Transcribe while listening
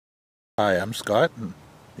Hi, I'm Scott, and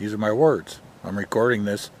these are my words. I'm recording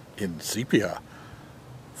this in sepia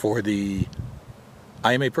for the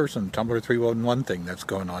I Am a Person Tumblr 311 thing that's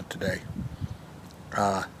going on today.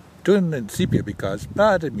 Doing it in sepia because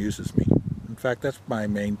it amuses me. In fact, that's my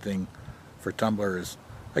main thing for Tumblr is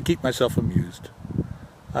I keep myself amused.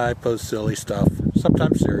 I post silly stuff,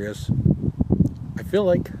 sometimes serious. I feel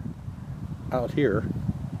like out here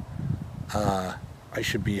I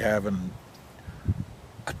should be having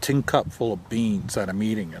a tin cup full of beans at a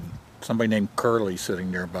meeting and somebody named Curly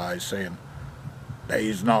sitting nearby saying,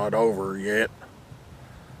 "Day's not over yet."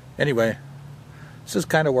 Anyway, this is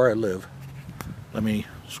kind of where I live. Let me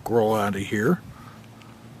scroll out of here.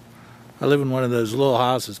 I live in one of those little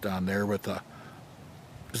houses down there with a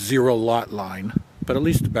zero lot line, but at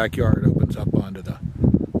least the backyard opens up onto the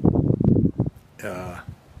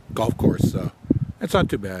golf course, so it's not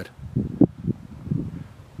too bad.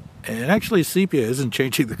 And actually sepia isn't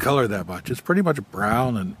changing the color that much. It's pretty much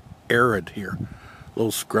brown and arid here.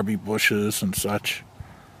 Little scrubby bushes and such.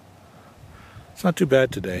 It's not too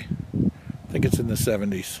bad today. I think it's in the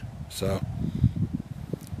 70s. So,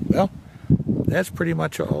 well, that's pretty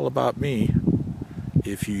much all about me.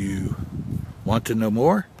 If you want to know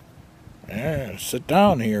more, sit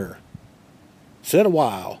down here. Sit a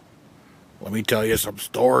while. Let me tell you some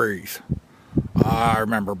stories. I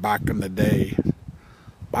remember back in the day.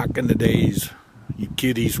 Back in the days, you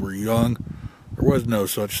kiddies were young. There was no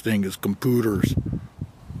such thing as computers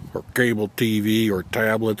or cable TV or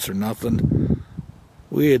tablets or nothing.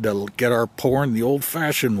 We had to get our porn the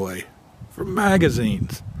old-fashioned way, from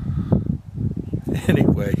magazines.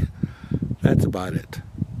 Anyway, that's about it.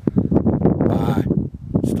 Bye.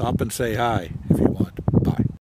 Stop and say hi if you want.